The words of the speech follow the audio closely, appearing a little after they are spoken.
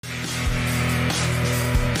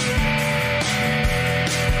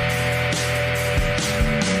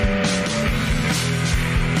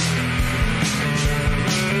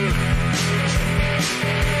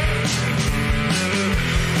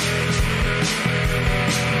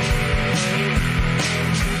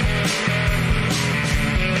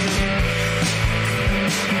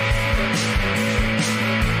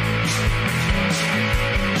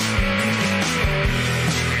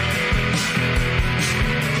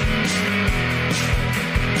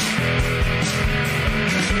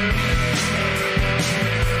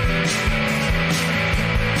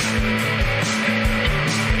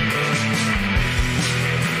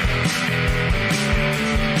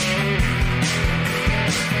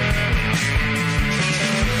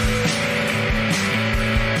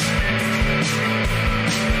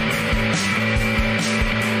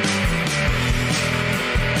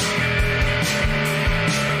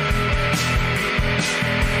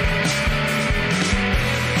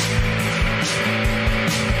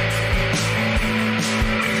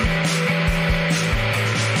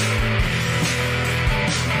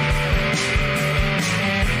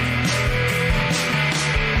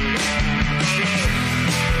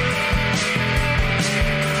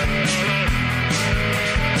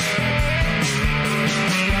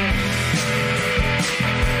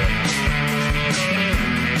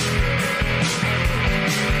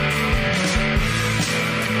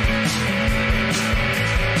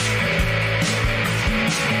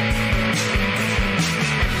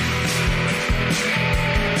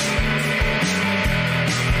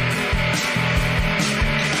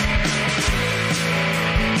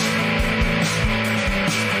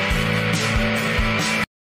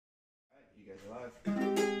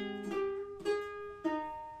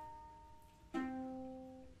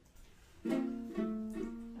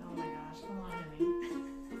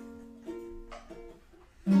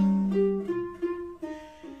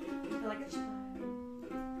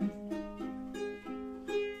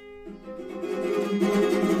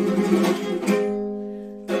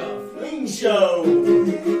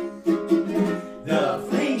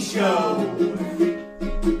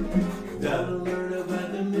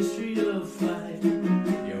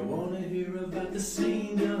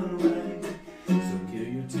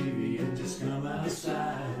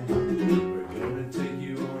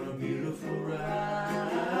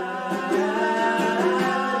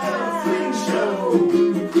The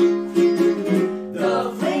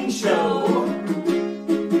Fling Show.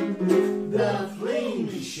 The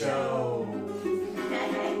Fling Show.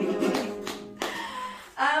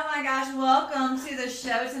 Oh my gosh, welcome to the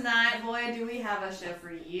show tonight. Boy, do we have a show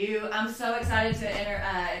for you. I'm so excited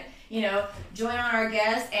to join on our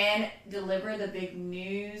guests and deliver the big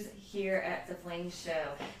news here at the Fling Show.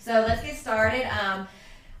 So let's get started.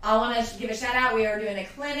 I want to give a shout out. We are doing a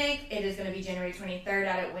clinic. It is going to be January 23rd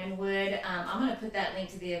out at Wynwood. I'm going to put that link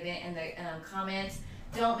to the event in the comments.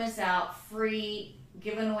 Don't miss out. Free,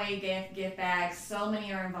 giving away gift bags. So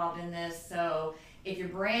many are involved in this. So if you're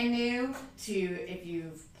brand new to if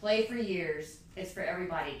you've played for years, it's for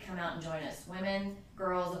everybody. Come out and join us. Women,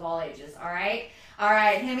 girls of all ages. All right? All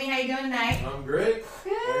right. Hemi, how you doing tonight? I'm great.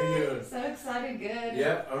 Good. How are you doing? So excited. Good.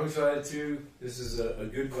 Yeah, I'm excited too. This is a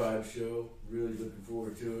good vibe show. Really looking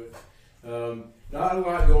forward to it. Not a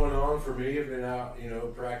lot going on for me. I've been out,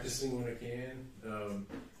 practicing when I can.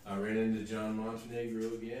 I ran into John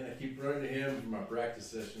Montenegro again. I keep running to him for my practice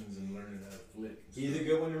sessions and learning how to flick. He's a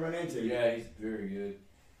good one to run into. Yeah, he's very good.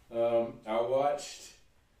 I watched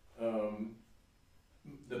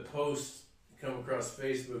the post come across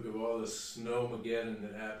Facebook of all the snowmageddon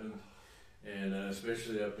that happened, and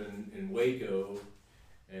especially up in Waco,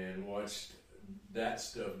 and watched that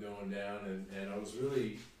stuff going down, and I was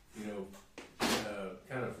really,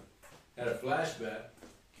 kind of had a flashback.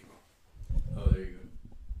 Oh, there you go.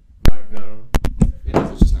 Mike, no.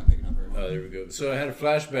 It's just not picking up very well. Oh, there we go. So I had a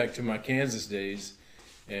flashback to my Kansas days,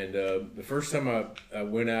 and the first time I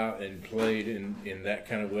went out and played in that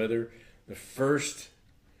kind of weather, the first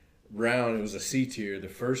round, it was a C tier. The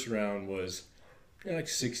first round was like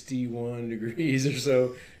 61 degrees or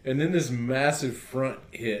so, and then this massive front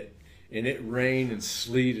hit, and it rained and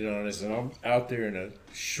sleeted on us, and I'm out there in a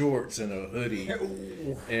shorts and a hoodie,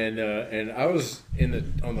 and I was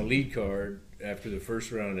on the lead card after the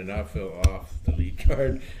first round, and I fell off the lead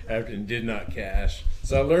card after and did not cash.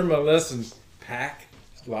 So I learned my lesson: pack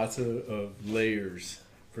lots of layers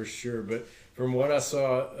for sure. But from what I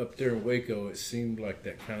saw up there in Waco, it seemed like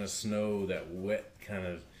that kind of snow, that wet kind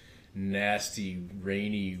of nasty,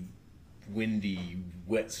 rainy, windy,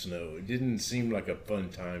 wet snow. It didn't seem like a fun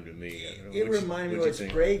time to me. It reminded me of what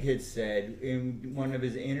Greg had said in one of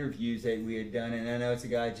his interviews that we had done, and I know it's a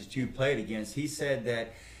guy that you played against. He said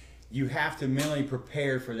that you have to mentally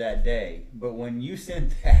prepare for that day. But when you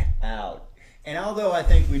sent that out, and although I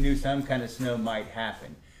think we knew some kind of snow might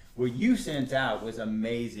happen, what you sent out was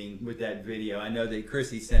amazing with that video. I know that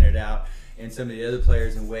Krissie sent it out, and some of the other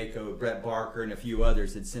players in Waco, Brett Barker and a few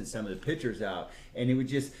others, had sent some of the pictures out, and it would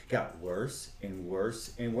just got worse and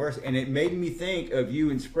worse and worse. And it made me think of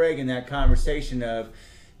you and Sprague in that conversation of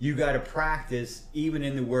you got to practice even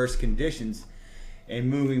in the worst conditions. And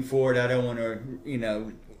moving forward, I don't want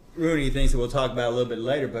to, ruin anything, so we'll talk about it a little bit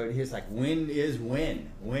later, but it's like, when is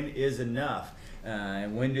when? When is enough?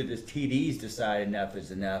 And when do the TDs decide enough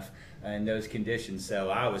is enough in those conditions? So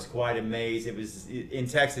I was quite amazed. It was in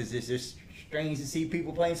Texas. It's just strange to see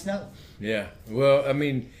people playing snow. Yeah. Well, I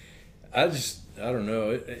mean, I don't know.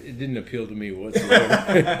 It didn't appeal to me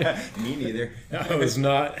whatsoever. Me neither. I was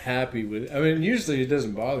not happy with it. I mean, usually it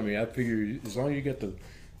doesnn't bother me. I figure as long as you got the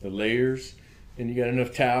layers and you got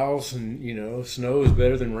enough towels, and snow is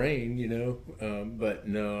better than rain. But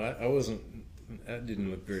no, I wasn't. That didn't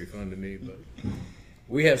look very fun to me. But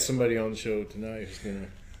we have somebody on the show tonight who's gonna.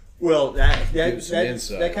 Well, that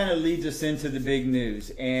kind of leads us into the big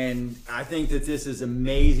news, and I think that this is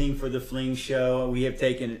amazing for the Fling Show. We have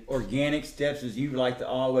taken organic steps, as you like to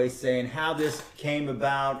always say, and how this came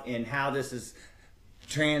about and how this has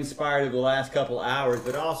transpired over the last couple hours,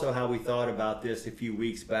 but also how we thought about this a few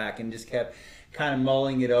weeks back and just kept kind of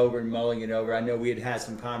mulling it over. I know we had had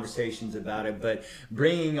some conversations about it, but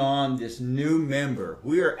bringing on this new member,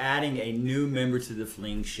 we are adding a new member to the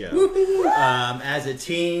Fling Show. As a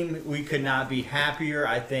team, we could not be happier.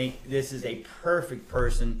 I think this is a perfect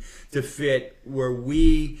person to fit where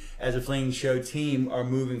we, as a Fling Show team, are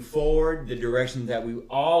moving forward, the direction that we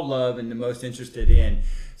all love and the most interested in.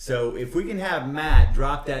 So if we can have Matt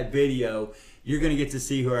drop that video, you're going to get to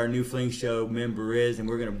see who our new Fling Show member is, and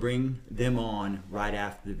we're going to bring them on right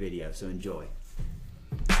after the video. So enjoy.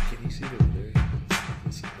 Can you see it over there?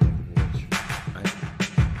 Let's see if I can watch.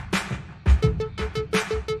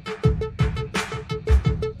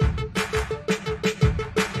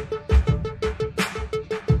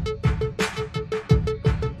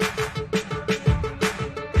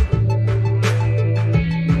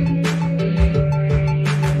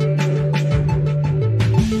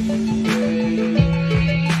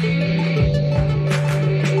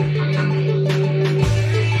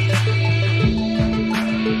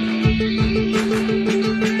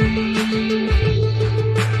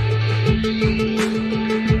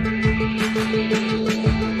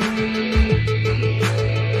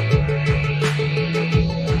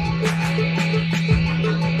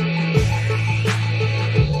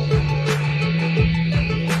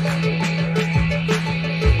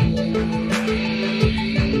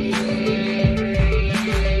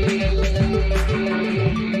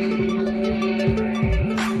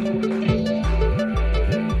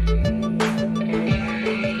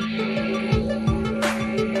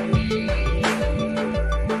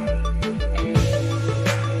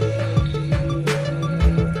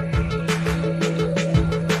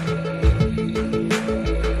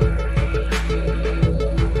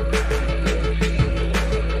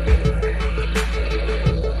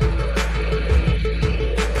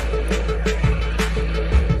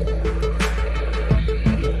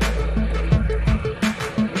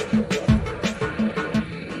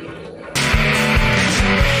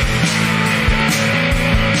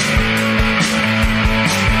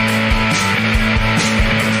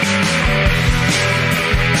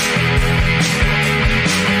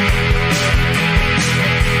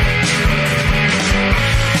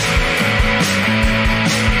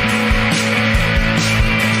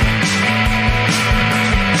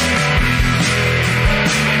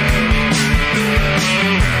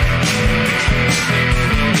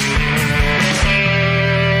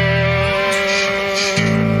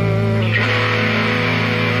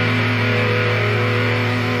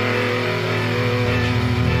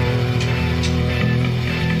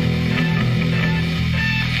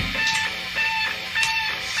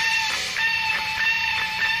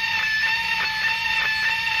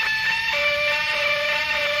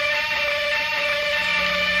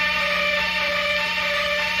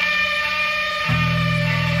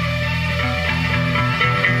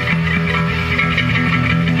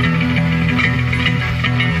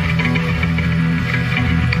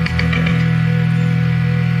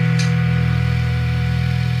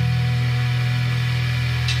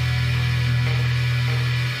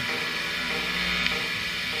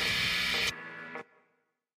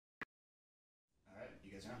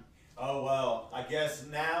 guess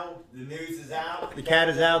now the news is out. The cat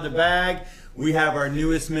is out of the bag. We have our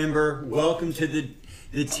newest member. Welcome to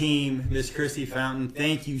the team, Miss Krissie Fountain.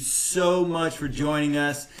 Thank you so much for joining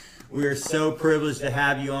us. We are so privileged to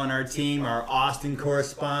have you on our team, our Austin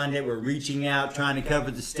correspondent. We're reaching out, trying to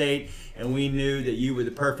cover the state, and we knew that you were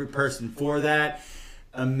the perfect person for that.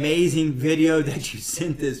 Amazing video that you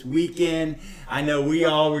sent this weekend. I know we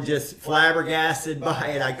all were just flabbergasted by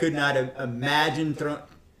it. I could not imagine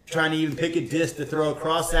trying to even pick a disc to throw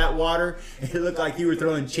across that water. It looked like you were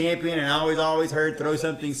throwing champion, and I always heard throw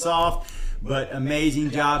something soft. But amazing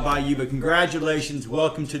job by you. But congratulations,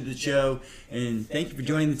 welcome to the show, and thank you for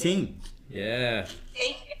joining the team. Yeah.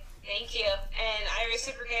 Thank you. And I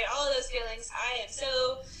reciprocate all of those feelings. I am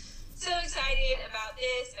so excited about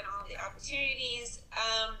this and all the opportunities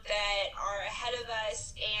that are ahead of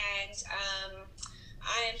us, and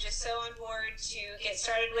I am just so on board to get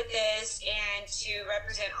started with this and to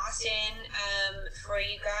represent Austin for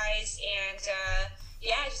you guys, and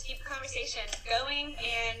just keep the conversation going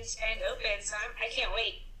and open. So I can't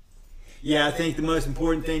wait. Yeah, I think the most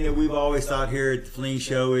important thing that we've always thought here at the Fling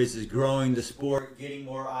Show is growing the sport, getting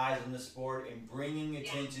more eyes on the sport, and bringing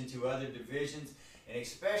attention to other divisions, and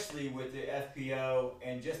especially with the FPO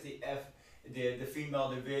and just the female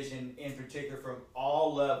division in particular from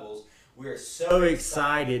all levels. We are so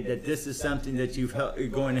excited that this is something that you're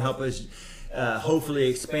going to help us hopefully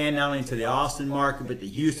expand not only to the Austin market but the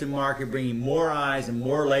Houston market, bringing more eyes and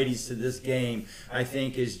more ladies to this game. I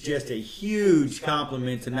think is just a huge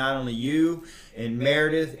compliment to not only you and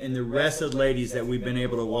Meredith and the rest of the ladies that we've been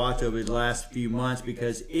able to watch over the last few months,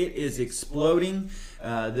 because it is exploding.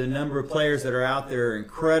 The number of players that are out there are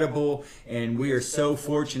incredible, and we are so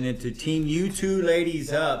fortunate to team you two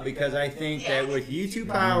ladies up, because I think that with you two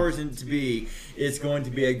powers and to be, it's going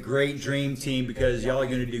to be a great dream team, because y'all are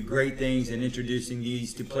going to do great things in introducing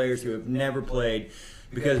these to players who have never played.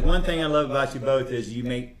 Because one thing I love about you both is you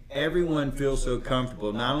make everyone feel so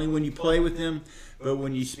comfortable, not only when you play with them, but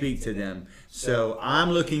when you speak to them. So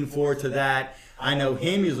I'm looking forward to that. I know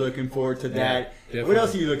Hemi's looking forward to that. Definitely. What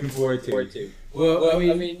else are you looking forward to? Well, I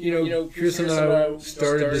mean, Chris and I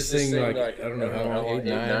started this thing like I don't know how long,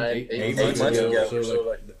 8 months ago,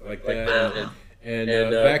 so like that.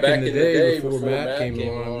 And back in the day before Matt came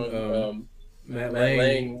along, Matt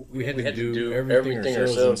Lang, we had to do everything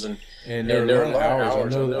ourselves, and there are a lot of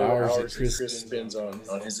hours. I know the hours that Chris spends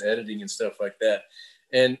on his editing and stuff like that.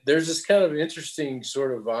 And there's this kind of interesting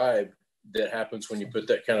sort of vibe that happens when you put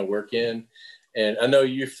that kind of work in. And I know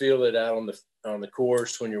you feel it out on the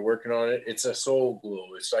course when you're working on it. It's a soul glow.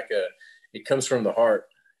 It's like it comes from the heart.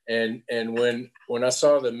 And when I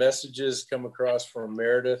saw the messages come across from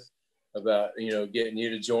Meredith about, getting you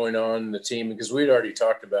to join on the team, because we'd already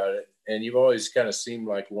talked about it, and you've always kind of seemed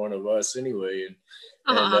like one of us anyway. And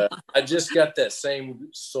I just got that same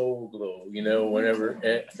soul glow, whenever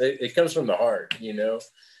it comes from the heart,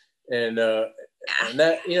 and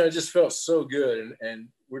that, it just felt so good. And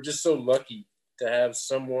we're just so lucky to have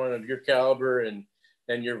someone of your caliber and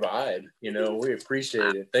your vibe. We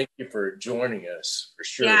appreciate it. Thank you for joining us, for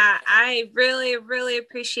sure. Yeah, I really, really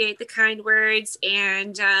appreciate the kind words.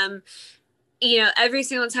 And, every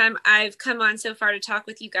single time I've come on so far to talk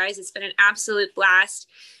with you guys, it's been an absolute blast.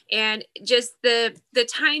 And just the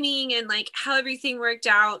timing and like how everything worked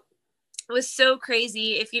out was so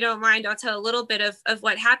crazy. If you don't mind, I'll tell a little bit of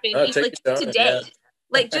what happened today. Yeah.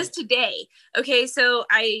 Like just today. Okay. So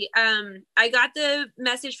I got the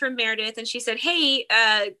message from Meredith, and she said, "Hey,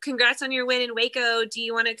 congrats on your win in Waco. Do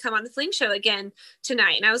you want to come on the Fling Show again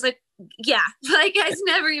tonight?" And I was like, yeah, like it's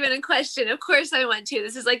never even a question. Of course I want to.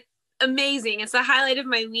 This is like amazing. It's the highlight of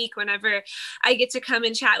my week whenever I get to come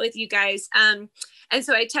and chat with you guys. And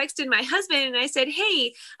so I texted my husband and I said,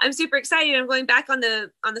 "Hey, I'm super excited. I'm going back on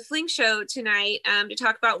the Fling Show tonight to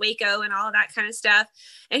talk about Waco and all of that kind of stuff."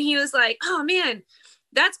 And he was like, "Oh man,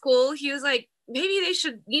 that's cool." He was like, "Maybe they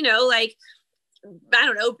should, I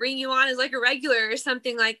don't know, bring you on as like a regular or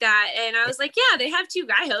something like that." And I was like, "Yeah, they have 2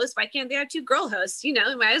 guy hosts. Why can't they have 2 girl hosts?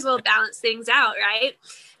 Might as well balance things out, right?"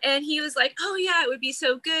 And he was like, "Oh yeah, it would be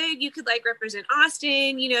so good. You could like represent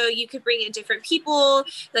Austin, you could bring in different people,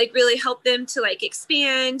 like really help them to like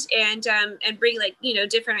expand and bring like,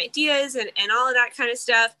 different ideas and all of that kind of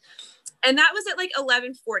stuff." And that was at like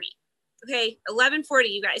 11:40. Okay, 11:40,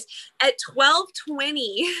 you guys. At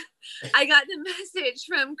 12:20, I got the message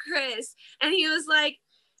from Chris, and he was like,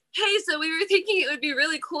 "Hey, so we were thinking it would be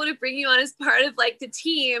really cool to bring you on as part of like the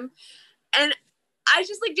team." And I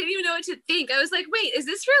just like didn't even know what to think. I was like, "Wait, is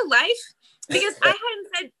this real life?" Because I hadn't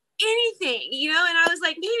said anything, you know? And I was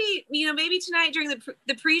like, maybe tonight during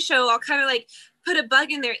the pre-show, I'll kind of like put a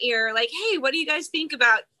bug in their ear, like, hey, what do you guys think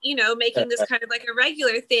about, making this kind of like a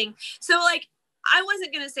regular thing? So like, I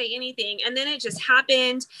wasn't going to say anything. And then it just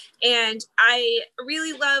happened. And I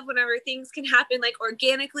really love whenever things can happen like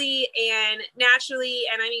organically and naturally.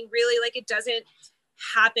 And I mean, really, like, it doesn't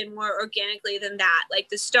happen more organically than that. Like,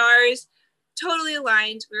 the stars totally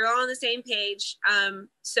aligned. We were all on the same page.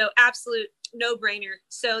 So absolute no brainer.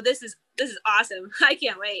 So this is awesome. I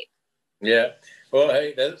can't wait. Yeah. Well,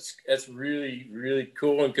 hey, that's really, really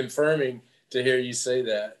cool and confirming to hear you say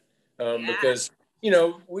that. Because,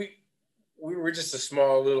 we were just a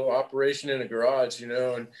small little operation in a garage,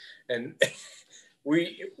 and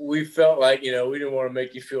we felt like, we didn't want to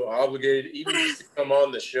make you feel obligated even just to come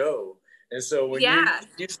on the show. And so when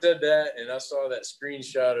you said that, and I saw that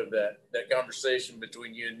screenshot of that conversation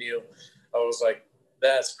between you and Neil, I was like,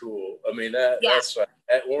 that's cool. I mean, that's like,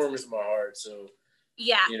 that warms my heart. So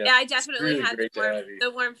I definitely really had the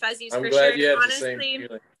warm fuzzies. I'm for glad sure. you had Honestly, the same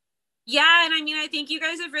feeling. Yeah, and I mean, I think you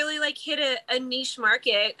guys have really like hit a niche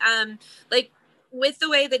market. Like, with the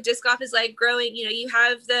way that disc golf is like growing, you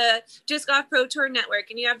have the Disc Golf Pro Tour Network,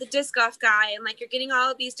 and you have the Disc Golf Guy, and like you're getting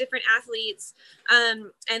all of these different athletes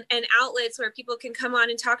and outlets where people can come on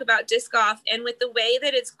and talk about disc golf. And with the way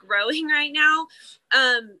that it's growing right now,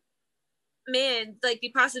 man, like the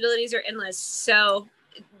possibilities are endless. So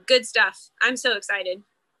good stuff. I'm so exciid.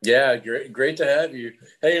 Yeah, great to have you.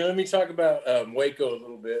 Hey, let me talk about Waco a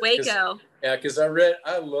little bit. Waco. Because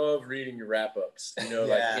I love reading your wrap-ups,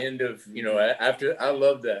 like end of, after, I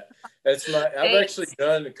love that. I've actually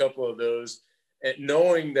done a couple of those, and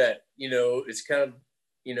knowing that, it's kind of,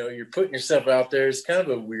 you're putting yourself out there. It's kind of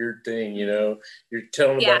a weird thing, you're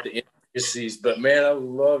telling about the intricacies, but man, I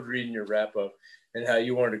love reading your wrap-up and how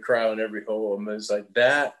you wanted to cry on every hole. I mean, it's like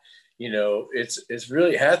that. It's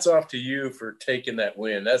really hats off to you for taking that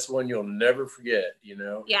win. That's one you'll never forget,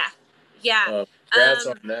 Yeah. Congrats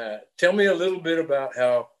on that. Tell me a little bit about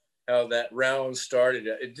how that round started.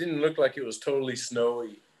 It didn't look like it was totally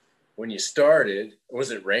snowy when you started. Was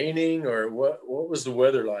it raining, or what was the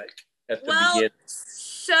weather like at the beginning?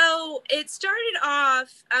 So it started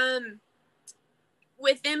off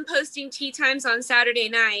with them posting tee times on Saturday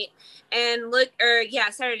night, and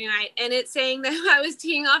Saturday night, and it's saying that I was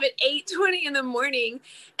teeing off at 8:20 in the morning,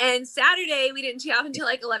 and Saturday we didn't tee off until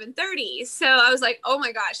like 11:30. So I was like, oh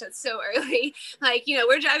my gosh, that's so early. Like,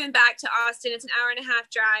 we're driving back to Austin. It's an hour and a half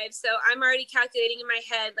drive. So I'm already calculating in my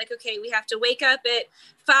head, like, okay, we have to wake up at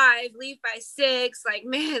 5, leave by 6. Like,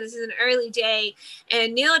 man, this is an early day.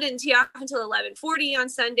 And Neil didn't tee off until 11:40 on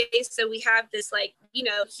Sunday. So we have this like,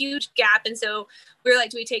 huge gap. And so we were like,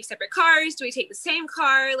 do we take separate cars? Do we take the same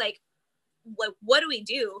car? Like, what do we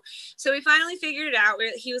do? So we finally figured it out.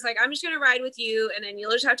 He was like, I'm just going to ride with you, and then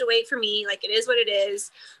you'll just have to wait for me. Like, it is what it is.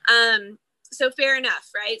 So fair enough,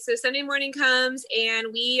 right? So Sunday morning comes,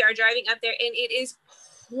 and we are driving up there, and it is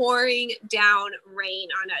pouring down rain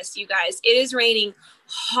on us, you guys. It is raining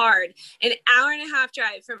hard. An hour and a half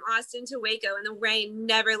drive from Austin to Waco, and the rain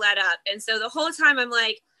never let up. And so the whole time I'm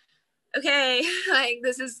like, okay, like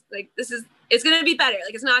this is it's going to be better.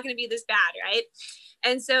 Like, it's not going to be this bad, right?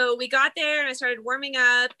 And so we got there, and I started warming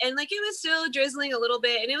up, and like it was still drizzling a little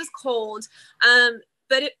bit, and it was cold.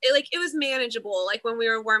 But it was manageable, like when we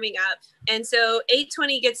were warming up. And so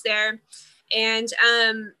 8:20 gets there, and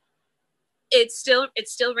it's still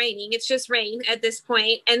raining. It's just rain at this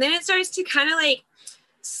point. And then it starts to kind of like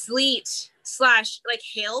sleet / like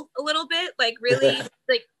hail a little bit, like really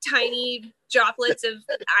like tiny droplets of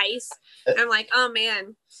ice. And I'm like, oh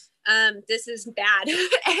man, this is bad.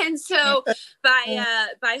 And so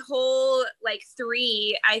by hole like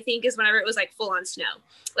 3, I think is whenever it was like full on snow.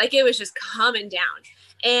 Like, it was just coming down.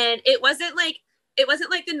 And it wasn't like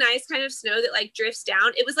the nice kind of snow that like drifts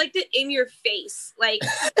down. It was like the in your face, like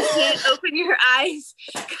you can't open your eyes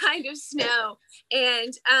kind of snow.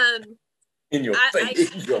 And in your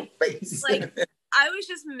face. Like, I was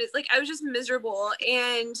just miserable.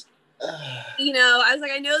 And I was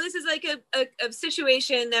like, I know this is like a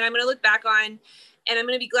situation that I'm going to look back on, and I'm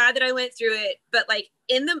going to be glad that I went through it. But like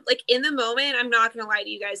in the moment, I'm not going to lie to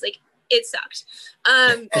you guys. Like, it sucked.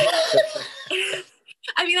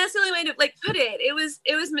 I mean, that's the only way to like put it.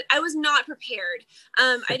 I was not prepared.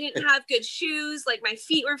 I didn't have good shoes. Like, my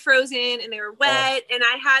feet were frozen and they were wet. And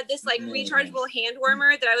I had this like rechargeable hand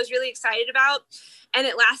warmer that I was really excited about. And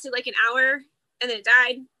it lasted like an hour, and then it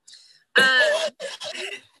died. I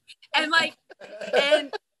kind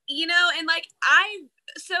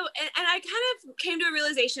of came to a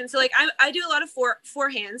realization. So like, I do a lot of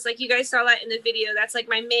forehands. Like, you guys saw that in the video. That's like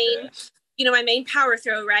my main, my main power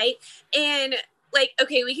throw. Right. And like,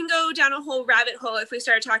 okay, we can go down a whole rabbit hole if we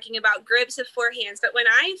start talking about grips of forehands, but when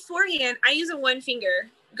I forehand, I use a 1-finger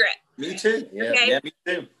grip. Me too. Yeah. Okay? Yeah, me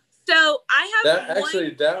too. So I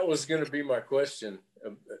have that was going to be my question.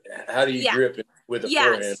 How do you grip it with a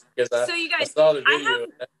forehand? Because so you guys, I saw the video.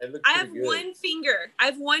 I have one finger. I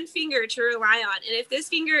have one finger to rely on, and if this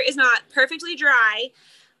finger is not perfectly dry,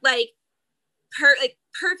 like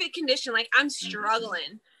perfect condition, like I'm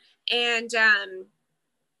struggling, and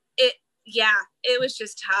it was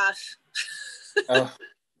just tough.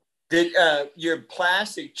 Did your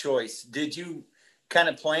plastic choice? Did you kind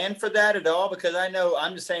of plan for that at all? Because I know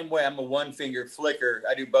I'm the same way. I'm a 1-finger flicker.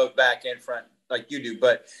 I do both back and front like you do,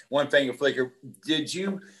 but 1-finger flicker. Did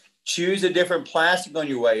you choose a different plastic on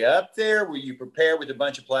your way up there? Were you prepared with a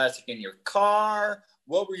bunch of plastic in your car?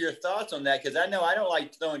 What were your thoughts on that? Because I know I don't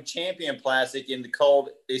like throwing champion plastic in the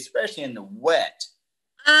cold, especially in the wet.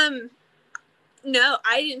 No,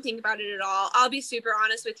 I didn't think about it at all. I'll be super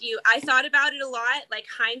honest with you. I thought about it a lot. Like,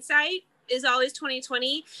 hindsight is always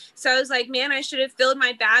 20/20. So I was like, man, I should have filled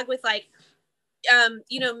my bag with like,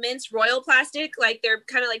 Mint's Royal plastic. Like, they're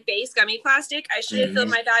kind of like base gummy plastic. I should have filled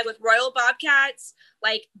my bag with Royal Bobcats,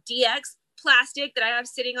 like DX plastic that I have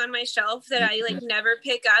sitting on my shelf that I like never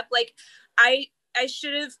pick up. Like, I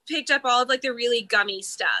should have picked up all of like the really gummy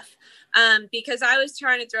stuff. Because I was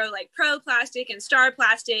trying to throw like Pro plastic and Star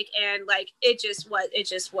plastic, and like it just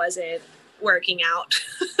wasn't working out.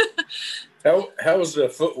 How was the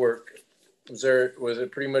footwork? Was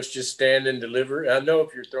it pretty much just stand and deliver? I know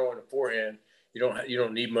if you're throwing a forehand, you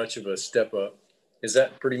don't need much of a step up. Is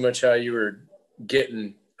that pretty much how you were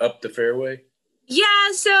getting up the fairway?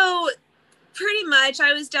 Yeah, so pretty much.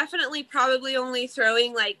 I was definitely probably only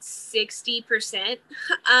throwing like 60%.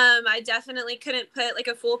 I definitely couldn't put like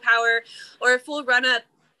a full power or a full run up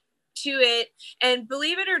to it. And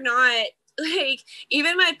believe it or not, like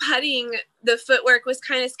even my putting, the footwork was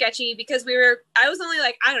kind of sketchy because I was only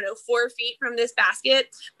like, I don't know, 4 feet from this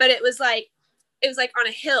basket, but it was like on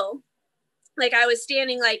a hill. Like I was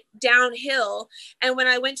standing like downhill, and when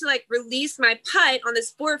I went to like release my putt on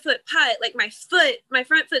this 4-foot putt, like my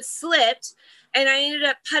front foot slipped, and I ended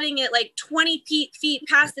up putting it like 20 feet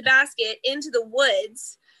past the basket into the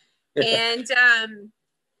woods. And I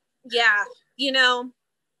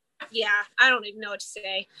don't even know what to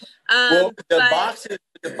say. Well,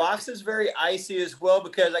 the box is very icy as well,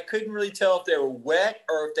 because I couldn't really tell if they were wet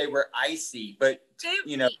or if they were icy, but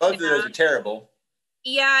both of those are terrible.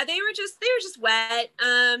 Yeah, they were just wet.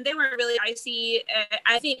 They weren't really icy.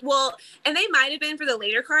 I think, and they might have been for the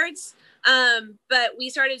later cards. But we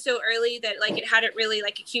started so early that like it hadn't really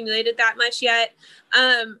like accumulated that much yet.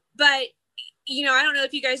 But I don't know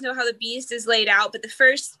if you guys know how the beast is laid out, but the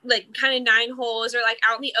first like kind of 9 holes are like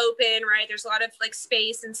out in the open, right? There's a lot of like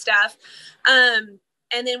space and stuff. And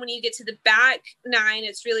then when you get to the back 9,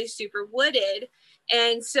 it's really super wooded.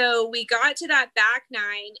 And so we got to that back 9,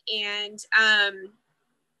 and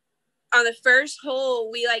on the first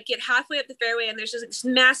hole, we like get halfway up the fairway, and there's just this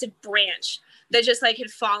massive branch that just like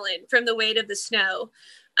had fallen from the weight of the snow.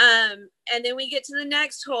 And then we get to the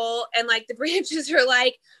next hole, and like the branches are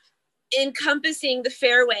like encompassing the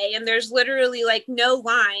fairway, and there's literally like no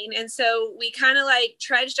line. And so we kind of like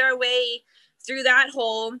trudged our way through that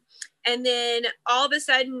hole. And then all of a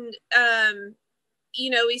sudden,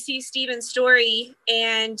 we see Steven's story,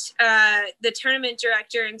 and the tournament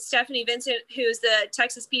director and Stephanie Vincent, who's the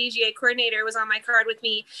Texas PDGA coordinator, was on my card with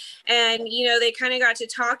me. And, they kind of got to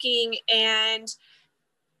talking, and,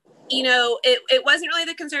 it wasn't really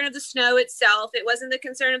the concern of the snow itself. It wasn't the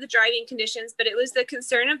concern of the driving conditions, but it was the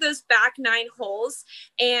concern of those back 9 holes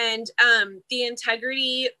and the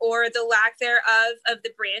integrity or the lack thereof of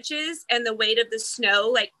the branches and the weight of the snow,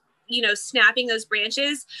 like, snapping those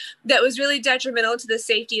branches, that was really detrimental to the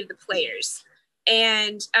safety of the players.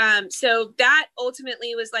 And so that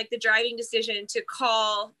ultimately was like the driving decision to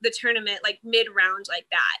call the tournament like mid-round like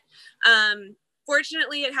that.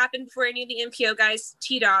 Fortunately, it happened before any of the MPO guys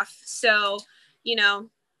teed off. So,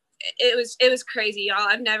 it was crazy, y'all.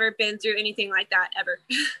 I've never been through anything like that ever.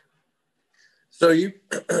 So you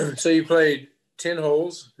played 10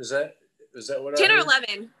 holes? Is that what 10 or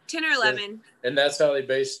 11? And that's how they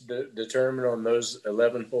based the tournament, on those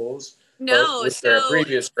 11 holes? No, was there a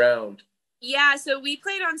previous round? Yeah, so we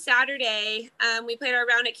played on Saturday. We played our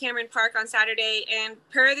round at Cameron Park on Saturday, and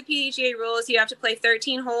per the PDGA rules, you have to play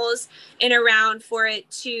 13 holes in a round for it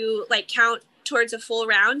to like count towards a full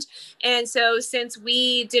round. And so since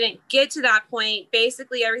we didn't get to that point,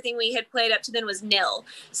 basically everything we had played up to then was nil.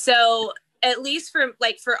 So at least for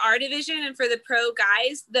our division and for the pro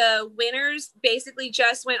guys, the winners basically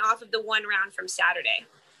just went off of the 1 round from Saturday.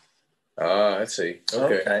 I see.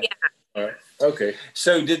 Okay. Yeah. All right. Okay.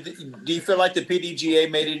 So do you feel like the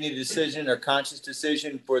PDGA made any decision or conscious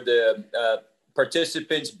decision for the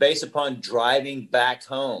participants based upon driving back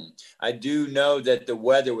home? I do know that the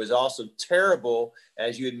weather was also terrible,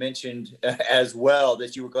 as you had mentioned as well,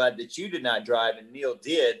 that you were glad that you did not drive and Neil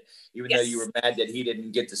did, even though you were mad that he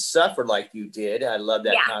didn't get to suffer like you did. I love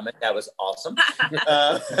that comment. That was awesome.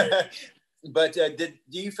 But do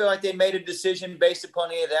you feel like they made a decision based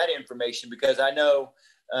upon any of that information? Because I know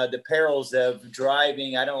the perils of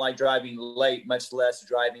driving. I don't like driving late, much less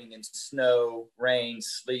driving in snow, rain,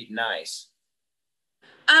 sleet, and ice.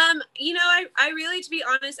 You know, I really, to be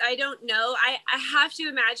honest, I don't know. I have to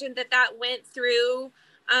imagine that went through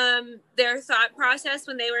their thought process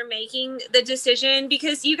when they were making the decision,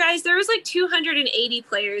 because you guys, there was like 280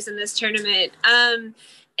 players in this tournament.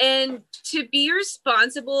 And to be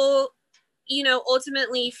responsible, you know,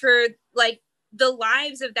 ultimately for like the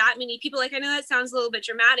lives of that many people, like I know that sounds a little bit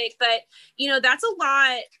dramatic, but you know, that's a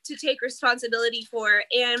lot to take responsibility for.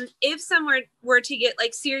 And if someone were to get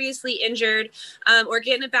like seriously injured or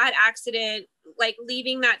get in a bad accident, like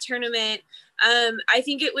leaving that tournament, I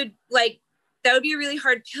think it would that would be a really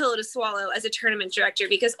hard pill to swallow as a tournament director,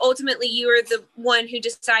 because ultimately you are the one who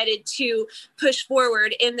decided to push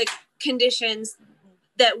forward in the conditions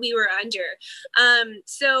that we were under.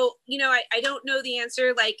 So, you know, I don't know the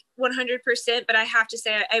answer like 100%, but I have to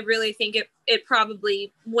say, I really think it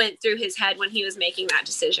probably went through his head when he was making that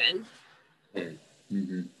decision.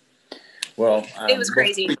 Mm-hmm. Well, it was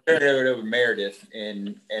crazy. We turned it over to Meredith,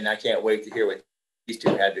 and I can't wait to hear what these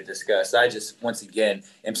two had to discuss. I just, once again,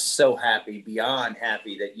 am so happy, beyond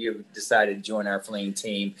happy, that you decided to join our fleeing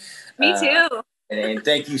team. Me too. And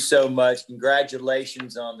thank you so much.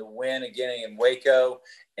 Congratulations on the win again in Waco.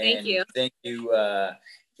 And thank you. Thank you.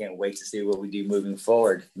 Can't wait to see what we do moving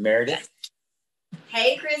forward. Meredith?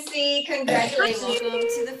 Hey, Krissie. Congratulations. Welcome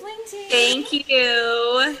to the Fling Team. Thank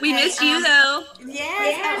you. We missed you, though.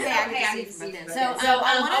 Yes. Okay, I need to see them. So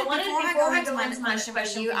I wanted, before I go into my question,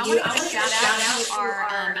 I want to shout out to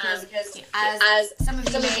our, because as some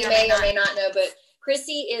of you may or may not know, but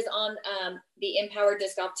Krissie is on the Empowered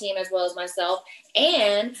Disc Golf team as well as myself.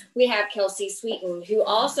 And we have Krissie Fountain, who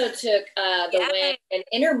also took the win in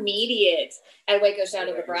intermediate at Waco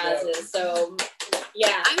Shadow of the Brazos. So,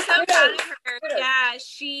 yeah. I'm so proud of her. Yeah,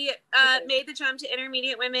 she made the jump to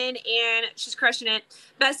intermediate women, and she's crushing it.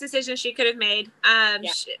 Best decision she could have made.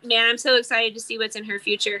 Man, I'm so excited to see what's in her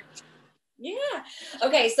future. Yeah.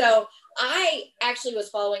 Okay, so I actually was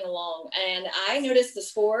following along, and I noticed the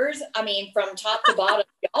scores. I mean, from top to bottom,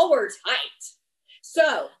 y'all were tight.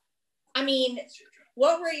 So, I mean,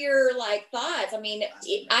 what were your thoughts? I mean,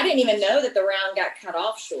 I didn't even know that the round got cut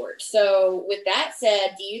off short. So, with that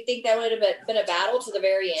said, do you think that would have been a battle to the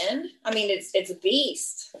very end? I mean, it's a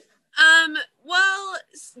beast. Well,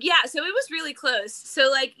 yeah, so it was really close.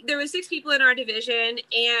 So there was 6 people in our division,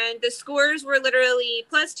 and the scores were literally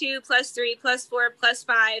 +2, +3, +4,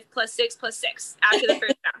 +5, +6, +6 after the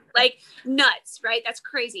first round. Nuts, right? That's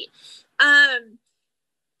crazy.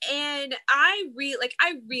 And I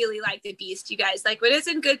really like the Beast, you guys. When it's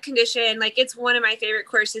in good condition, it's one of my favorite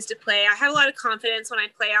courses to play. I have a lot of confidence when I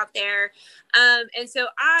play out there. And so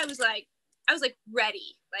I was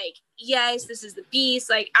ready. Yes, this is the Beast.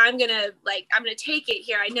 I'm gonna take it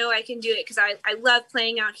here. I know I can do it because I love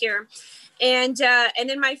playing out here. And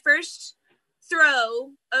then my first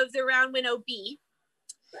throw of the round went OB,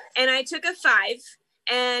 and I took a 5.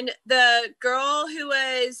 And the girl who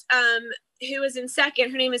was in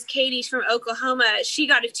second, her name is Katie, she's from Oklahoma, she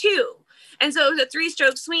got a 2. And so it was a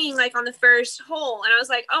 3-stroke swing on the first hole. And I was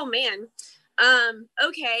like, oh man,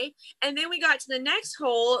 okay. And then we got to the next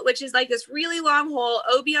hole, which is this really long hole,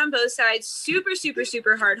 OB on both sides, super, super,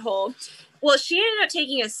 super hard hole. Well, she ended up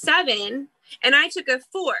taking a 7 and I took a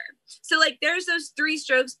 4. So there's those 3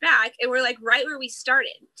 strokes back, and we're right where we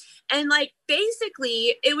started. And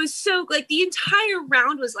basically it was so the entire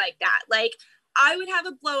round was like that. I would have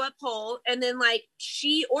a blow up hole, and then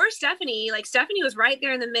she or Stephanie, Stephanie was right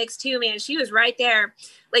there in the mix too, man. She was right there.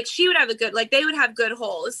 She would have a good, they would have good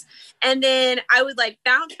holes. And then I would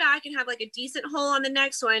bounce back and have a decent hole on the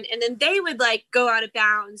next one. And then they would go out of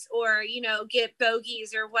bounds or, get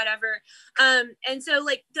bogeys or whatever. And so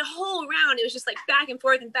the whole round, it was just back and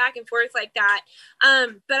forth like that.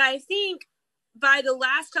 But I think by the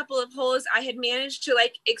last couple of holes, I had managed to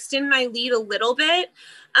extend my lead a little bit.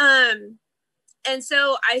 And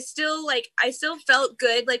so I still felt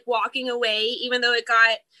good, walking away, even though it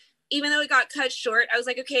got cut short. I was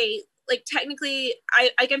okay, technically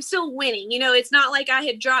I'm still winning, it's not I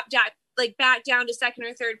had dropped back down to second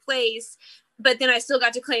or third place, but then I still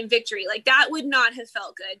got to claim victory. That would not have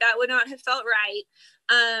felt good. That would not have felt right.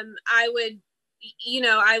 I would,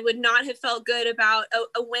 I would not have felt good about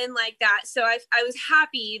a win like that. So I was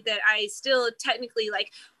happy that I still technically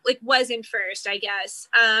like was in first, I guess.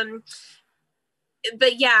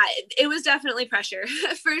 But yeah, it was definitely pressure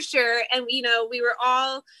for sure. And, we were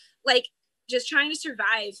all like just trying to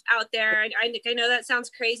survive out there. I know that sounds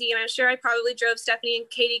crazy, and I'm sure I probably drove Stephanie and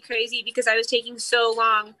Katie crazy because I was taking so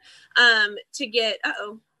long to get,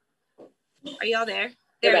 are y'all there?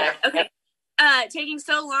 There we go. Okay. Taking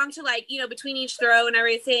so long to between each throw and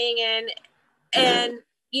everything. And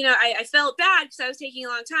I felt bad because I was taking a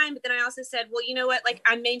long time, but then I also said, well, you know what,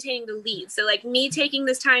 I'm maintaining the lead. So me taking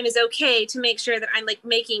this time is okay to make sure that I'm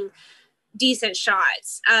making decent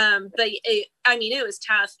shots. But it was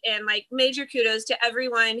tough, and major kudos to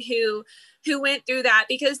everyone who went through that,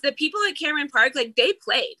 because the people at Cameron Park, they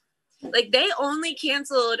played. They only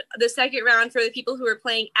canceled the second round for the people who were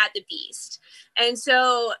playing at the Beast. And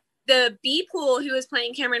so the B pool who was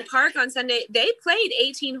playing Cameron Park on Sunday, they played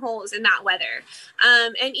 18 holes in that weather.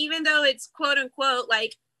 And even though it's quote unquote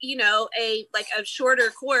a shorter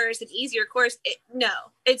course, an easier course,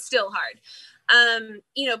 it's still hard.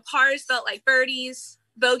 Pars felt like birdies,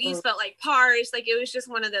 bogeys felt like pars. It was just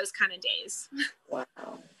one of those kind of days. Wow.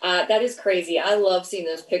 That is crazy. I love seeing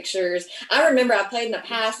those pictures. I remember I played in the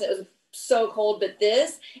past and it was so cold, but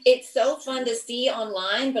it's so fun to see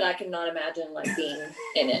online, but I cannot imagine being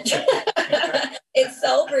in it. It's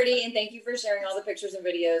so pretty, and thank you for sharing all the pictures and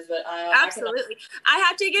videos. But absolutely, I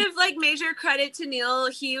have to give major credit to Neil.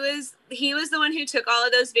 He was the one who took all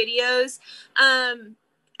of those videos.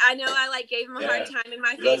 I know I gave him a hard time in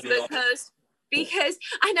my Facebook post, because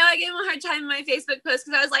I know I gave him a hard time in my Facebook post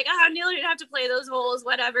because I was like, Neil didn't have to play those holes,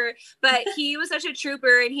 whatever. But he was such a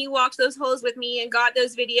trooper, and he walked those holes with me and got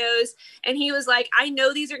those videos. And he was like, I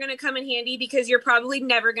know these are going to come in handy because you're probably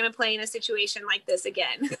never going to play in a situation like this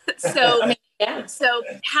again. So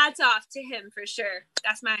hats off to him for sure.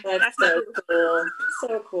 That's so cool.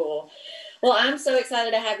 So cool. Well, I'm so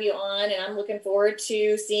excited to have you on, and I'm looking forward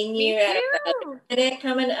to seeing you at a minute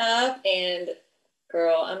coming up. And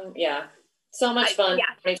girl, so much fun.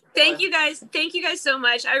 Thank you guys so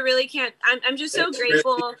much. I really can't. I'm just so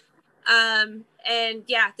grateful. And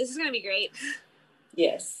this is gonna be great.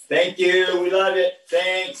 Yes. Thank you. We love it.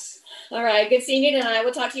 Thanks. All right. Good seeing you tonight.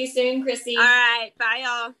 We'll talk to you soon, Krissie. All right. Bye,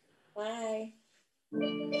 y'all. Bye.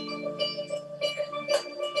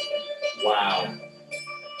 Wow.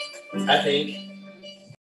 I think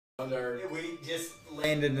we just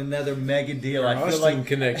landed another mega deal. I feel like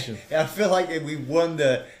connection. I feel like we won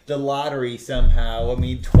the lottery somehow. I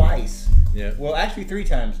mean, twice. Yeah. Well, actually 3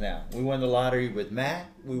 times now. We won the lottery with Matt.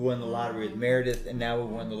 We won the lottery with Meredith, and now we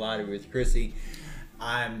won the lottery with Krissie.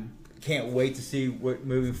 Can't wait to see what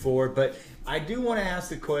moving forward. But I do want to ask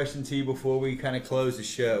the question to you before we kind of close the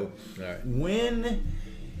show. All right. When,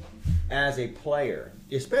 as a player,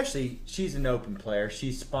 especially she's an open player,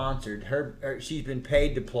 she's sponsored, she's been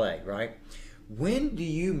paid to play, right? When do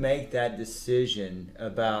you make that decision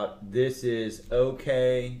about this is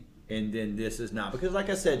okay and then this is not? Because like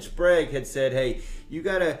I said, Sprague had said, hey, you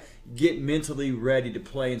got to get mentally ready to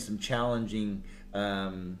play in some challenging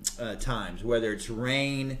times, whether it's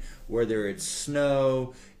rain, whether it's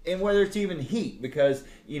snow, and whether it's even heat, because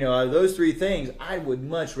those 3 things I would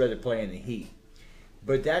much rather play in the heat.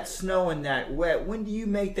 But that snow and that wet, when do you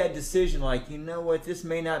make that decision like, you know what, this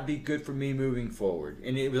may not be good for me moving forward?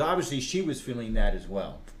 And it was obviously she was feeling that as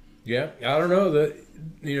well. Yeah, I don't know.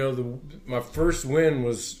 My first win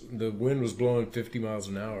was, the wind was blowing 50 miles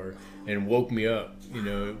an hour and woke me up.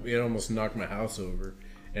 It almost knocked my house over.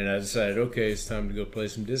 And I decided, okay, it's time to go play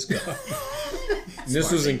some disc golf.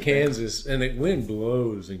 This was in Kansas, and the wind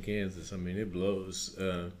blows in Kansas. I mean, it blows.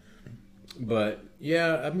 But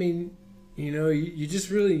yeah, I mean, you just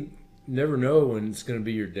really never know when it's going to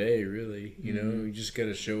be your day, really. You just got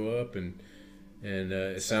to show up, and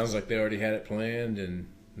it sounds like they already had it planned, and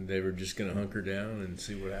they were just going to hunker down and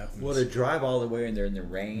see what happens. Well, to drive all the way in there in the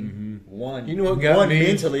rain, what got me?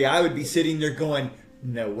 Mentally, I would be sitting there going,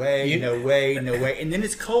 no way, no way, no way. And then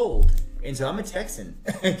it's cold. And so I'm a Texan.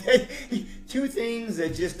 2 things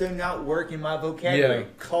that just do not work in my vocabulary. Yeah.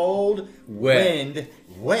 Cold, wind,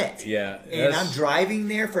 wet. Yeah. And I'm driving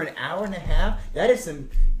there for an hour and a half. That is some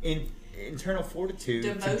internal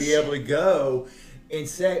fortitude to be able to go and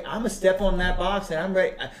say, I'm going to step on that box and I'm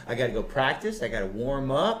ready. I got to go practice. I got to warm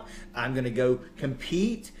up. I'm going to go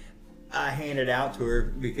compete. I handed out to her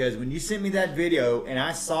because when you sent me that video and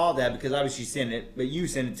I saw that, because obviously you sent it, but you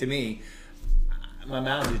sent it to me, my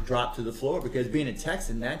mouth just dropped to the floor, because being a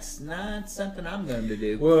Texan, that's not something I'm going to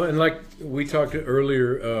do. Well, and like we talked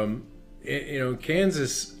earlier,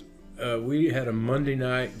 Kansas, we had a Monday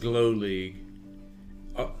night glow league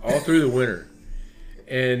all through the winter,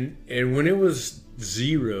 and when it was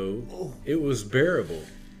 0, it was bearable,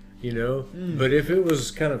 you know. But if it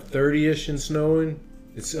was kind of 30ish and snowing,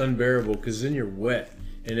 it's unbearable because then you're wet,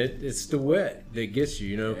 and it's the wet that gets you,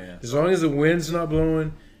 you know. Yeah. As long as the wind's not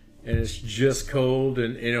blowing and it's just cold,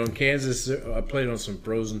 and you know, in Kansas, I played on some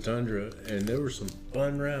frozen tundra, and there were some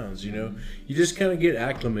fun rounds, you know. You just kind of get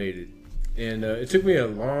acclimated, and it took me a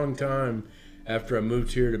long time after I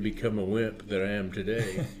moved here to become a wimp that I am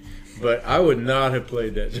today. But I would not have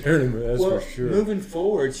played that tournament, that's for sure. Moving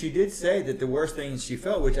forward, she did say that the worst thing she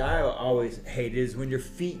felt, which I always hate, is when your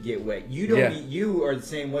feet get wet. You don't. You are the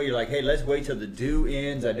same way. You're like, hey, let's wait till the dew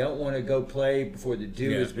ends. I don't want to go play before the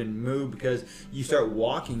dew has been moved, because you start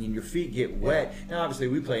walking and your feet get wet. Now, obviously,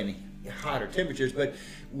 we play in hotter temperatures, but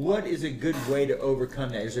what is a good way to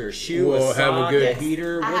overcome that? Is there a shoe, a sock, a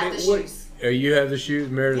heater? I have the shoes. You have the shoes,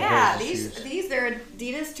 Meredith? Yeah, has the these they're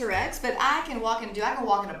Adidas T-Rex, but I can walk in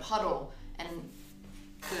a puddle and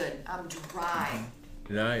good. I'm dry.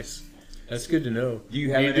 Nice. That's good to know. Do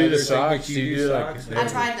you have do the socks? Do you do socks? I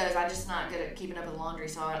tried those. I'm just not good at keeping up with laundry,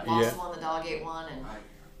 so I lost one. The dog ate one, and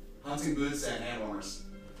hunting boots and hand warmers.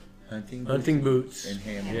 Hunting boots and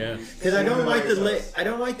hand warmers. Yeah, because I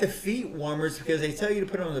don't like the feet warmers, because they tell you to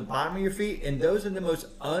put them on the bottom of your feet, and those are the most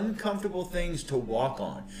uncomfortable things to walk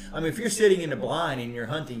on. I mean, if you're sitting in the blind and you're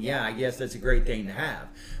hunting, yeah, I guess that's a great thing to have.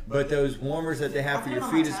 But those warmers that they have for your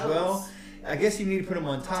feet as well, I guess you need to put them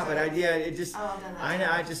on top. But I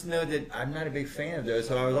just know that I'm not a big fan of those.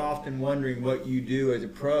 So I was often wondering what you do as a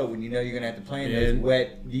pro when you know you're going to have to play in those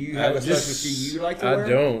wet. Do you have a special shoe you like to wear?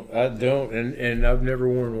 I don't, and I've never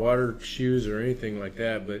worn water shoes or anything like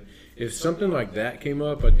that. But if something like that came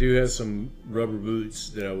up, I do have some rubber boots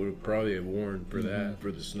that I would probably have worn for that,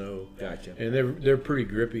 for the snow. Gotcha. And they're pretty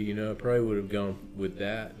grippy, you know. I probably would have gone with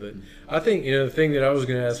that. But I think, you know, the thing that I was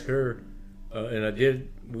going to ask her, and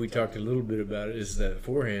we talked a little bit about it, is that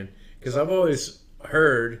forehand. Because I've always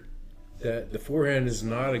heard that the forehand is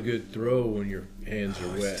not a good throw when your hands are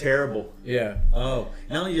wet. It's terrible. Yeah. Oh,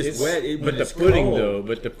 not only just wet, but the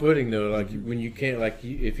footing though, like when you can't,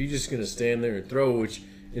 if you're just going to stand there and throw, which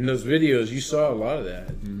in those videos you saw a lot of that.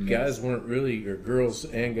 Mm-hmm. Guys weren't really, or girls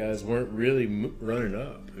and guys weren't really running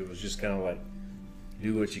up. It was just kind of like,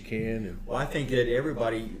 do what you can. Well, I think that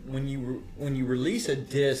everybody, when you release a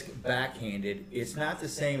disc backhanded, it's not the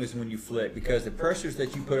same as when you flick, because the pressures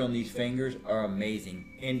that you put on these fingers are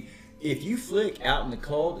amazing. And if you flick out in the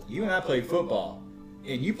cold, you and I played football,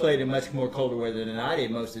 and you played in much more colder weather than I did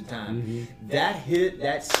most of the time. Mm-hmm. That hit,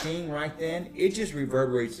 that sting right then, it just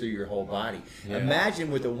reverberates through your whole body. Yeah. Imagine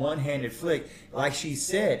with a one-handed flick, like she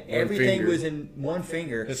said, everything was in one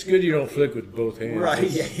finger. It's good you don't flick with both hands. Right,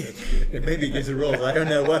 yeah. Maybe against the rules. I don't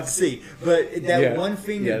know. We'll have to see. But that one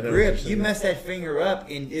finger grip, you mess that finger up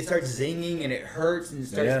and it starts zinging and it hurts and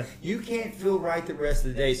starts. You can't feel right the rest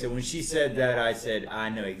of the day. So when she said that, I said, I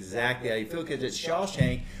know exactly how you feel, because it's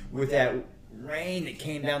Shawshank with that rain that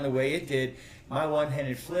came down the way it did. My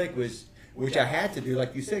one-handed flick was, which I had to do,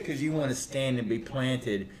 like you said, because you want to stand and be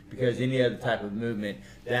planted, because any other type of movement,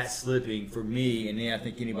 that slipping for me, and I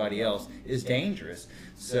think anybody else, is dangerous.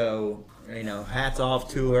 So, you know, hats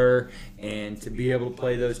off to her, and to be able to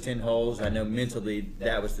play those 10 holes, I know mentally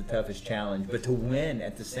that was the toughest challenge. But to win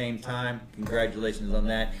at the same time, congratulations on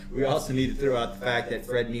that. We also need to throw out the fact that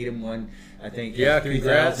Fred Needham won, I think,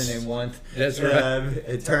 2001 That's right.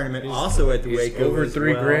 A tournament, also at the Waco. Over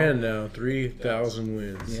 $3,000 now, 3,000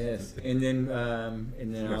 wins. Yes, and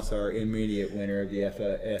then also our intermediate winner of the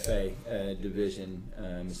FA division,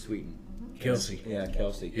 Sweeten. Kelsey. Yeah,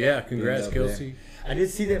 Kelsey. Yeah, congrats, Kelsey. I did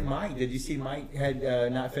see that Mike. Did you see Mike had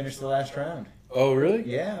not finished the last round? Oh, really?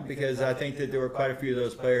 Yeah, because I think that there were quite a few of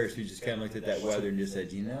those players who just kind of looked at that weather and just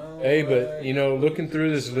said, you know. Hey, but, you know, looking through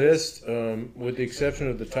this list, with the exception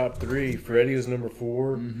of the top 3, Freddie was number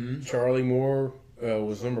 4, Charlie Moore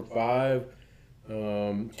was number 5,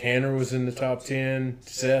 Tanner was in the top 10,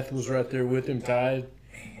 Seth was right there with him, tied.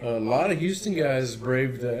 A lot of Houston guys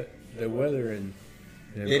braved the weather and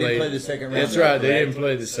they didn't play the second round. That's right. They didn't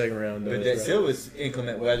play the second round. But that still was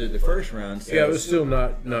inclement weather the first round. So. Yeah, it was still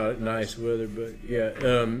not nice weather. But yeah,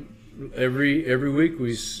 every week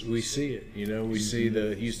we see it. You know, we see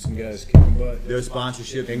the Houston guys kicking butt. Those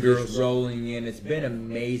sponsorships and girls rolling in. It's been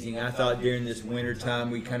amazing. I thought during this winter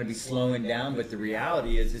time we'd kind of be slowing down, but the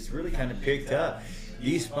reality is it's really kind of picked up.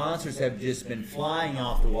 these sponsors have just been flying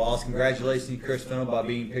off the walls. Congratulations to Krissie Fountain by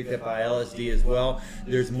being picked up by LSD as well.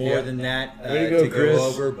 There's more than that to go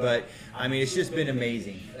over, but I mean, it's just been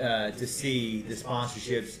amazing to see the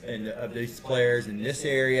sponsorships of these players in this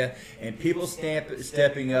area, and people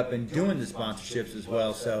stepping up and doing the sponsorships as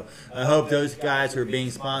well. So I hope those guys who are being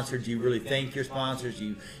sponsored, you really thank your sponsors.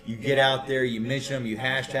 You get out there, you mention them, you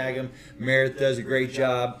hashtag them. Meredith does a great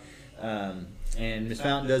job. And Ms.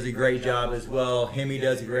 Fountain does a great job as well. Hemi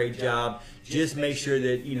does a great job. Just make sure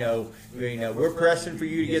that, we're pressing for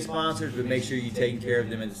you to get sponsors, but make sure you're taking care of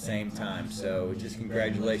them at the same time. So just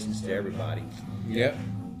congratulations to everybody. Yep.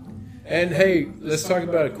 And hey, let's talk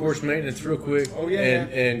about course maintenance real quick. Oh, yeah.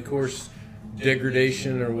 And course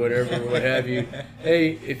degradation or whatever, what have you.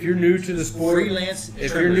 Hey, if you're new to the sport,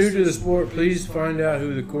 you're new to the sport, please find out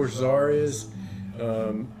who the course czar is,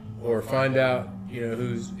 or find out,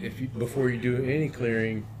 before you do any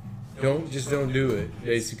clearing, don't do it.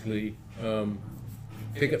 Basically,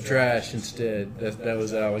 pick up trash instead. That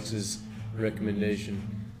was Alex's recommendation.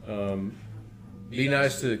 Be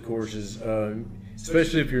nice to the courses,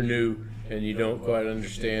 especially if you're new and you don't quite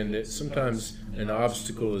understand that sometimes an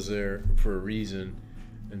obstacle is there for a reason,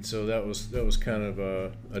 and so that was kind of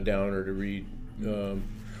a downer to read.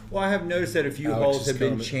 Well, I have noticed that a few holes have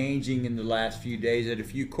been changing in the last few days at a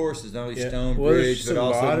few courses, not only Stonebridge, but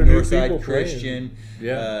also Northside Christian.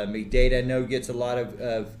 McDade, I know, gets a lot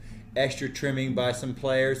of extra trimming by some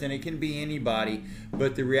players, and it can be anybody.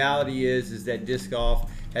 But the reality is that disc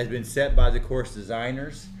golf has been set by the course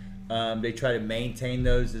designers. They try to maintain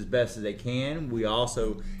those as best as they can. We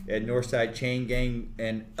also, at Northside Chain Gang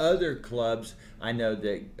and other clubs, I know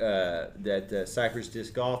that Cypress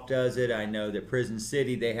Disc Golf does it. I know that Prison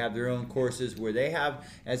City, they have their own courses where they have,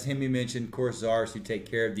 as Hemi mentioned, course czars who take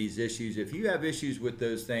care of these issues. If you have issues with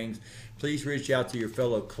those things, please reach out to your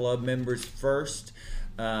fellow club members first.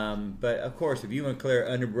 But of course, if you want to clear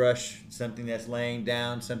underbrush, something that's laying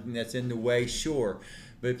down, something that's in the way, sure.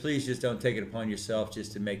 But please just don't take it upon yourself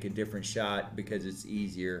just to make a different shot because it's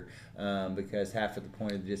easier. Because half of the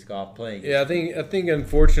point of the disc golf playing. Yeah, I think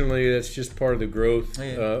unfortunately that's just part of the growth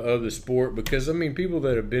of the sport. Because I mean, people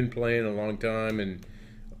that have been playing a long time and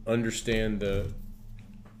understand the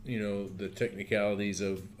technicalities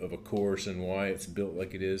of a course and why it's built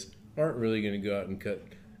like it is aren't really going to go out and cut,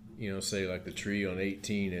 say like the tree on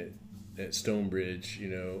 18 at Stonebridge,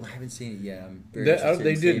 I haven't seen it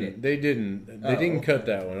yet. They didn't cut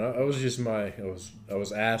that one. I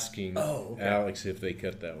was asking Alex if they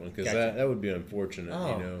cut that one because that would be unfortunate.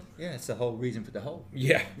 Yeah, it's the whole reason for the hole.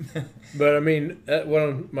 Yeah, but I mean,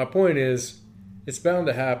 my point is, it's bound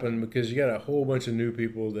to happen because you got a whole bunch of new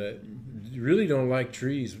people that really don't like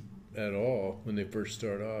trees at all when they first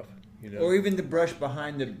start off. Or even the brush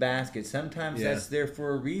behind the basket. Sometimes that's there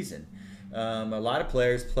for a reason. A lot of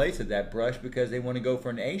players play to that brush because they want to go for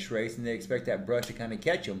an ace race and they expect that brush to kind of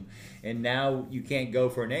catch them. And now you can't go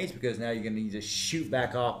for an ace because now you're going to need to shoot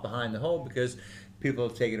back off behind the hole because people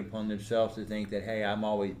have taken it upon themselves to think that, hey, I'm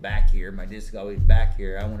always back here. My disc is always back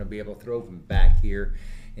here. I want to be able to throw from back here.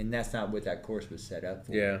 And that's not what that course was set up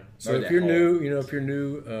for. Yeah. So if you're new,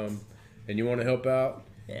 and you want to help out,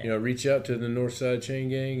 reach out to the Northside Chain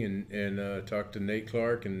Gang and talk to Nate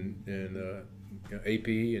Clark and AP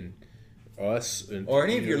and us, or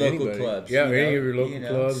any of your local clubs. Yeah, any of your local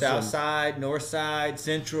clubs. South Side, North Side,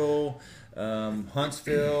 Central,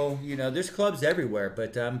 Huntsville. There's clubs everywhere,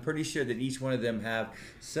 but I'm pretty sure that each one of them have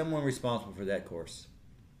someone responsible for that course.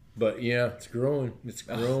 But yeah, it's growing. It's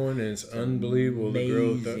growing, and it's unbelievable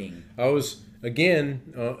amazing. The growth. I was again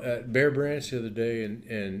at Bear Branch the other day,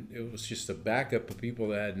 and it was just a backup of people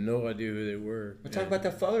that had no idea who they were. We'll talk about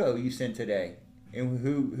the photo you sent today,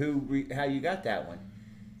 and how you got that one.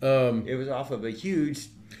 It was off of a huge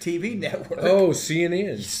TV network. Oh,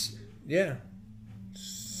 CNN. Yeah.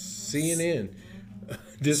 CNN.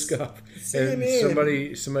 Disc golf. CNN.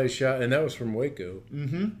 And somebody shot, and that was from Waco.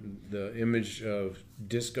 Mm-hmm. The image of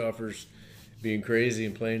disc golfers being crazy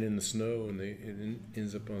and playing in the snow, and it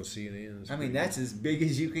ends up on CNN. I mean, that's as big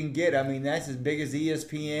as you can get. I mean, that's as big as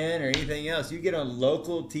ESPN or anything else. You get on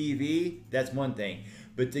local TV, that's one thing.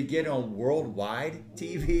 But to get on worldwide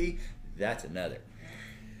TV, that's another.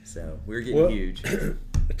 So we're getting huge.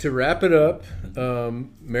 To wrap it up,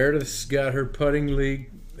 Meredith's got her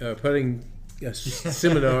putting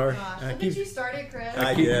seminar. Did you start it, Chris?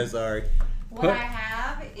 Yeah, sorry. What I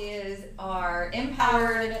have is our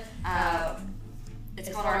Empowered, it's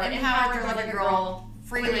called our Empowered Girl Girl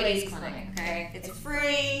Free Ladies Clinic, okay? It's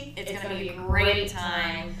free. It's going to be a great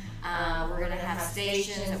time. We're going to have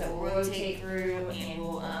stations that we'll rotate through, and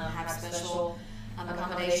we'll have special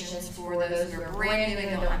accommodations for those who are brand new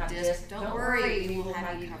and don't have discs. Don't worry, we will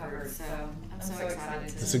have you covered. So I'm so excited.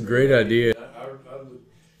 It's a great idea. I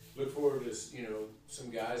look forward to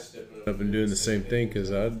some guys stepping up and doing the same thing,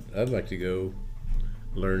 because I'd like to go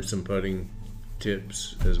learn some putting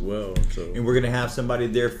tips as well. So, and we're gonna have somebody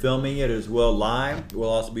there filming it as well live. We'll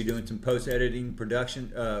also be doing some post editing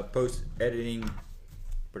production, I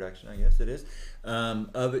guess it is,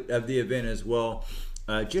 of the event as well,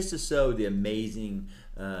 just to show the amazing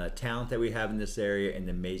talent that we have in this area and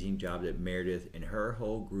the amazing job that Meredith and her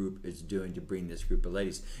whole group is doing to bring this group of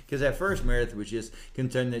ladies. Because at first Meredith was just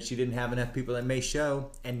concerned that she didn't have enough people that may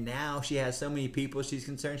show, and now she has so many people she's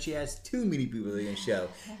concerned she has too many people that can show,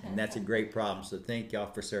 and that's a great problem. So thank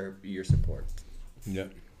y'all for your support. Yeah.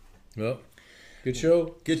 Well, good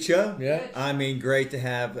show. Good show. Yeah. I mean, great to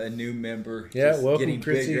have a new member. Yeah, just welcome, getting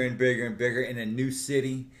Krissie. bigger and bigger and bigger in a new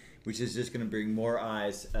city, which is just going to bring more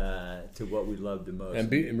eyes to what we love the most.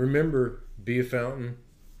 And remember, be a fountain,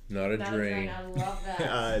 not a drain. I love that.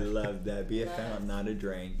 I love that. Be a fountain, not a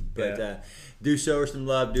drain. But do show her some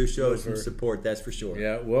love. Do show her some support. That's for sure.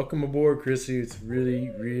 Yeah. Welcome aboard, Krissie. It's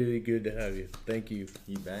really, really good to have you. Thank you.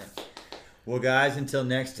 You bet. Well, guys, until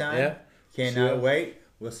next time. Yeah. Cannot wait.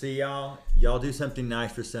 We'll see y'all. Y'all do something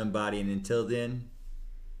nice for somebody. And until then,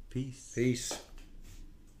 peace. Peace.